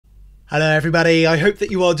Hello everybody, I hope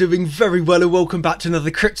that you are doing very well and welcome back to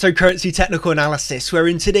another cryptocurrency technical analysis, where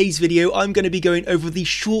in today's video I'm going to be going over the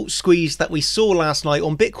short squeeze that we saw last night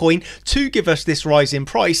on Bitcoin to give us this rise in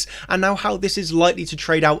price, and now how this is likely to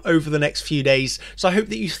trade out over the next few days. So I hope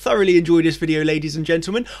that you thoroughly enjoyed this video, ladies and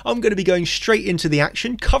gentlemen. I'm going to be going straight into the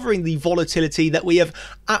action, covering the volatility that we have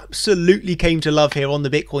absolutely came to love here on the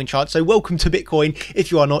Bitcoin chart. So welcome to Bitcoin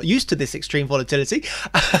if you are not used to this extreme volatility,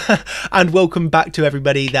 and welcome back to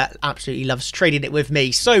everybody that absolutely loves trading it with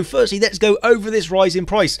me. So firstly, let's go over this rise in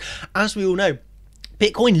price. As we all know,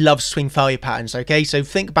 Bitcoin loves swing failure patterns, okay? So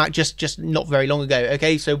think back just not very long ago,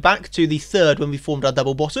 okay? So back to the 3rd when we formed our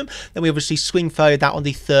double bottom, then we obviously swing failured that on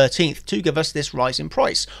the 13th to give us this rise in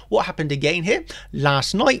price. What happened again here?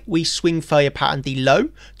 Last night, we swing failure patterned the low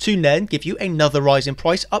to then give you another rise in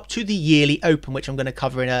price up to the yearly open, which I'm going to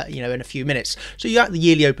cover in a few minutes. So you're at the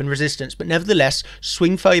yearly open resistance, but nevertheless,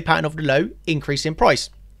 swing failure pattern of the low, increase in price.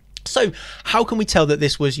 So how can we tell that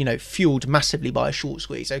this was, fueled massively by a short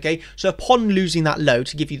squeeze, okay? So upon losing that low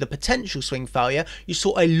to give you the potential swing failure, you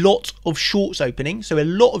saw a lot of shorts opening. So a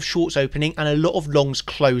lot of shorts opening and a lot of longs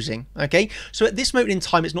closing, okay? So at this moment in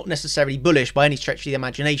time, it's not necessarily bullish by any stretch of the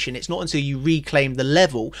imagination. It's not until you reclaim the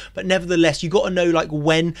level, but nevertheless, you got to know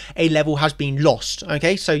when a level has been lost,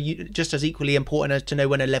 okay? So just as equally important as to know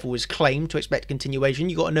when a level is claimed to expect continuation,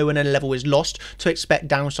 you got to know when a level is lost to expect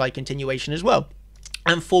downside continuation as well.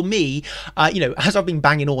 And for me, as I've been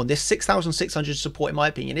banging on, this 6,600 support, in my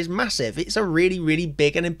opinion, is massive. It's a really, really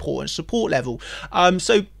big and important support level.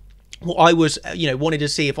 So what I was, wanted to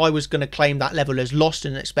see if I was going to claim that level as lost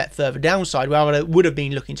and expect further downside, where I would have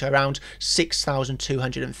been looking to around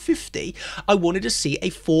 6,250. I wanted to see a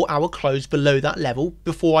 4-hour close below that level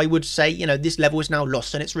before I would say, this level is now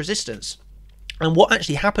lost and its resistance. And what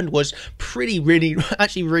actually happened was really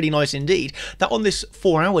nice indeed, that on this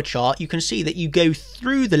 4-hour chart, you can see that you go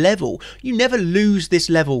through the level. You never lose this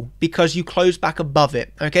level because you close back above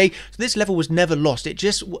it, okay? So this level was never lost. It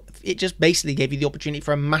just basically gave you the opportunity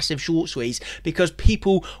for a massive short squeeze because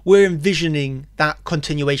people were envisioning that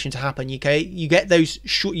continuation to happen, okay? You get those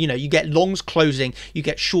short, you get longs closing, you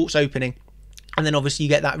get shorts opening. And then obviously you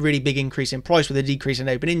get that really big increase in price with a decrease in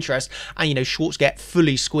open interest, and shorts get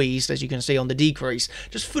fully squeezed, as you can see on the decrease,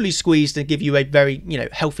 just fully squeezed to give you a very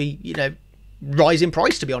healthy rise in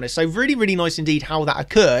price, to be honest. So really nice indeed how that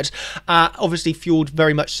occurred. Obviously fueled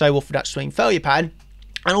very much so off of that swing failure pattern.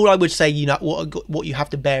 And all I would say, what you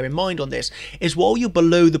have to bear in mind on this is while you're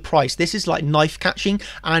below the price, this is like knife catching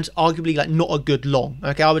and arguably not a good long.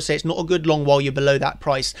 Okay, I would say it's not a good long while you're below that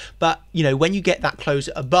price. But when you get that close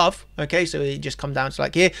above, okay, so it just comes down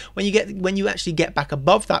to here, when you actually get back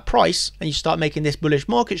above that price and you start making this bullish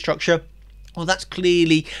market structure, well, that's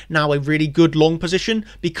clearly now a really good long position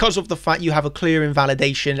because of the fact you have a clear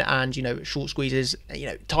invalidation, and short squeezes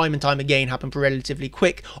time and time again happen relatively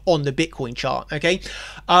quick on the Bitcoin chart, okay?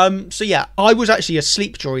 So yeah, I was actually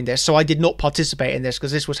asleep during this, so I did not participate in this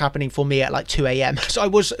because this was happening for me at 2 a.m. so I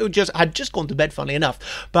had just gone to bed, funnily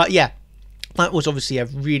enough. But yeah, that was obviously a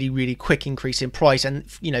really quick increase in price, and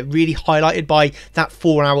really highlighted by that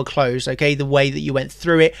 4-hour close, okay, the way that you went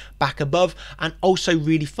through it back above, and also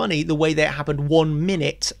really funny the way that it happened 1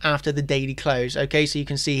 minute after the daily close, okay? So you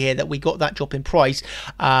can see here that we got that drop in price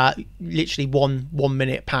literally one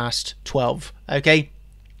minute past 12, okay?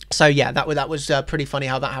 So yeah, that was pretty funny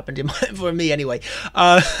how that happened for me anyway.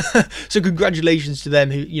 So congratulations to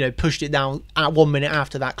them who pushed it down at 1 minute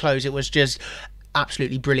after that close. It was just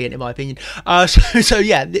absolutely brilliant in my opinion. So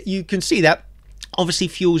yeah, you can see that obviously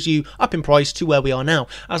fuels you up in price to where we are now.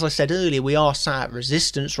 As I said earlier, we are sat at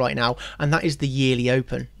resistance right now, and that is the yearly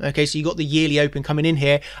open. Okay, so you got the yearly open coming in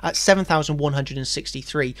here at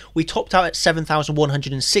 7,163. We topped out at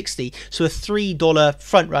 7,160, so a $3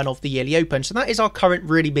 front run of the yearly open. So that is our current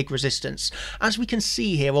really big resistance. As we can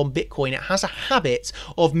see here on Bitcoin, it has a habit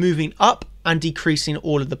of moving up and decreasing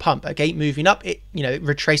all of the pump. Okay, moving up, it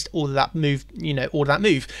retraced all of that move, all of that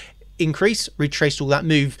move. Increase, retraced all that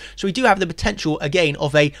move. So we do have the potential again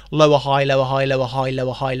of a lower high, lower high, lower high,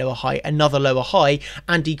 lower high, lower high, another lower high,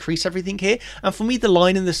 and decrease everything here. And for me, the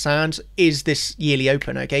line in the sand is this yearly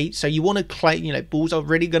open, okay? So you want to claim, bulls are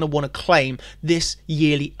really going to want to claim this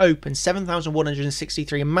yearly open,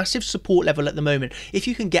 7,163, a massive support level at the moment. If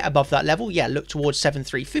you can get above that level, yeah, look towards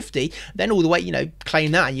 7,350, then all the way,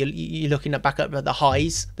 claim that, and you're looking at back up at the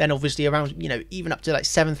highs, then obviously around, even up to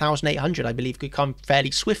 7,800, I believe, could come fairly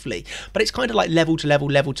swiftly. But it's kind of like level to level,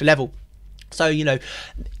 level to level. So, you know,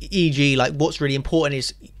 e.g., like what's really important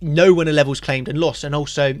is know when a level's claimed and lost. And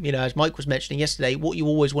also, you know, as Mike was mentioning yesterday, what you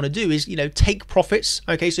always want to do is, you know, take profits.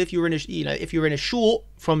 Okay, so if you're in a, you know, if you're in a short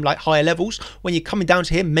from like higher levels, when you're coming down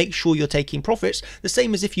to here, make sure you're taking profits. The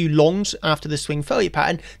same as if you longs after the swing failure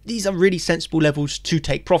pattern. These are really sensible levels to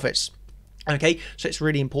take profits. Okay, so it's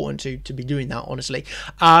really important to be doing that, honestly.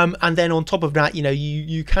 And then on top of that, you know,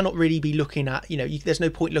 you cannot really be looking at, you know, there's no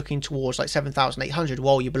point looking towards like 7,800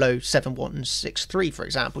 while you're below 7,163, for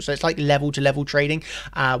example. So it's like level to level trading,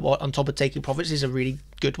 on top of taking profits is a really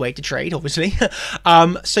good way to trade, obviously.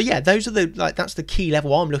 So yeah, those are that's the key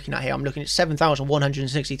level I'm looking at here. I'm looking at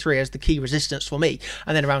 7,163 as the key resistance for me,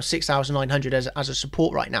 and then around 6,900 as a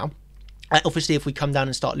support right now. Obviously, if we come down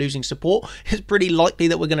and start losing support, it's pretty likely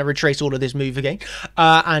that we're going to retrace all of this move again.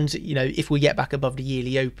 And, you know, if we get back above the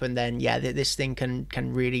yearly open, then, yeah, this thing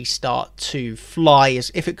can really start to fly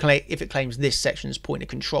as if it claims this section's point of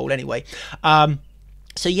control anyway.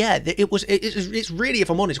 So yeah, it's really, if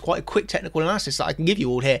I'm honest, quite a quick technical analysis that I can give you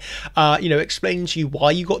all here, you know, explaining to you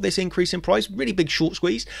why you got this increase in price, really big short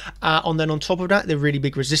squeeze, and then on top of that, the really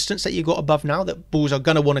big resistance that you got above now that bulls are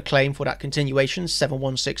going to want to claim for that continuation,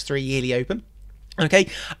 7163 yearly open. Okay,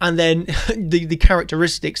 and then the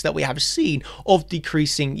characteristics that we have seen of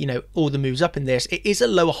decreasing, you know, all the moves up in this, it is a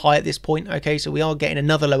lower high at this point. Okay, so we are getting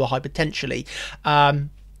another lower high potentially.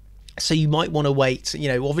 So you might want to wait. You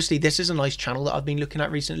know, obviously this is a nice channel that I've been looking at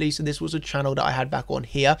recently. So this was a channel that I had back on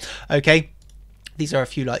here. Okay, these are a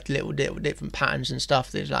few like little different patterns and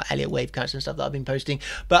stuff. There's like Elliott wave counts and stuff that I've been posting.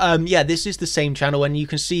 But yeah, this is the same channel, and you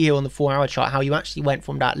can see here on the 4-hour chart how you actually went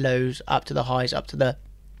from that lows up to the highs, up to the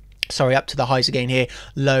highs again here,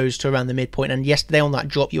 lows to around the midpoint. And yesterday on that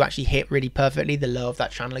drop, you actually hit really perfectly the low of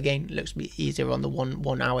that channel again. It looks a bit easier on the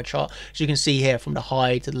one hour chart. So you can see here from the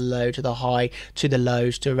high to the low to the high to the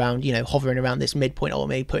lows to around, you know, hovering around this midpoint, or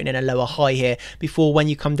maybe putting in a lower high here before when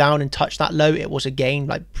you come down and touch that low, it was again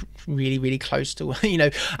like really close to, you know,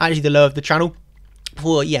 actually the low of the channel.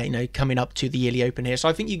 Before, yeah, you know, coming up to the yearly open here. So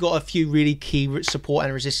I think you got a few really key support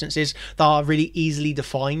and resistances that are really easily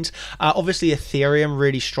defined. Obviously Ethereum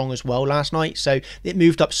really strong as well last night, so it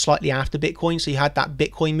moved up slightly after Bitcoin. So you had that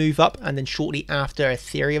Bitcoin move up, and then shortly after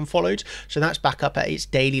Ethereum followed. So that's back up at its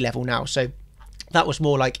daily level now. So that was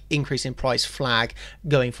more like increase in price flag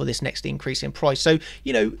going for this next increase in price. So,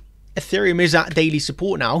 you know, Ethereum is at daily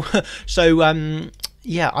support now. So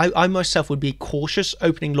yeah, I myself would be cautious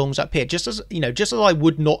opening longs up here, just as, you know, just as I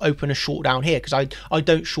would not open a short down here, because I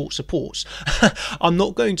don't short supports. I'm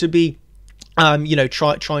not going to be you know,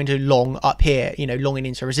 trying to long up here, you know, longing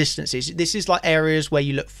into resistances. This is like areas where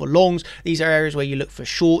you look for longs. These are areas where you look for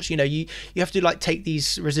shorts. You know, you have to like take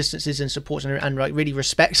these resistances and supports and like really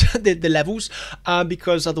respect the levels,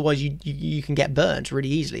 because otherwise you can get burned really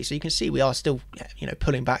easily. So you can see we are still, you know,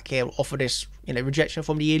 pulling back here off of this, you know, rejection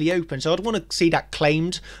from the yearly open. So I'd want to see that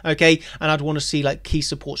claimed, okay, and I'd want to see like key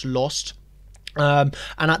supports lost. And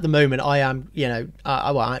at the moment I am, you know,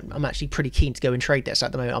 well, I'm actually pretty keen to go and trade this.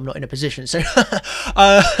 At the moment I'm not in a position, so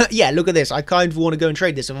yeah, look at this. I kind of want to go and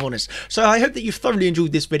trade this, if I'm honest. So I hope that you've thoroughly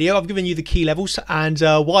enjoyed this video. I've given you the key levels and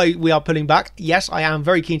why we are pulling back. Yes, I am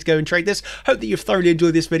very keen to go and trade this. Hope that you've thoroughly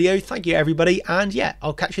enjoyed this video. Thank you everybody, and yeah,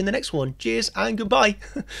 I'll catch you in the next one. Cheers and goodbye.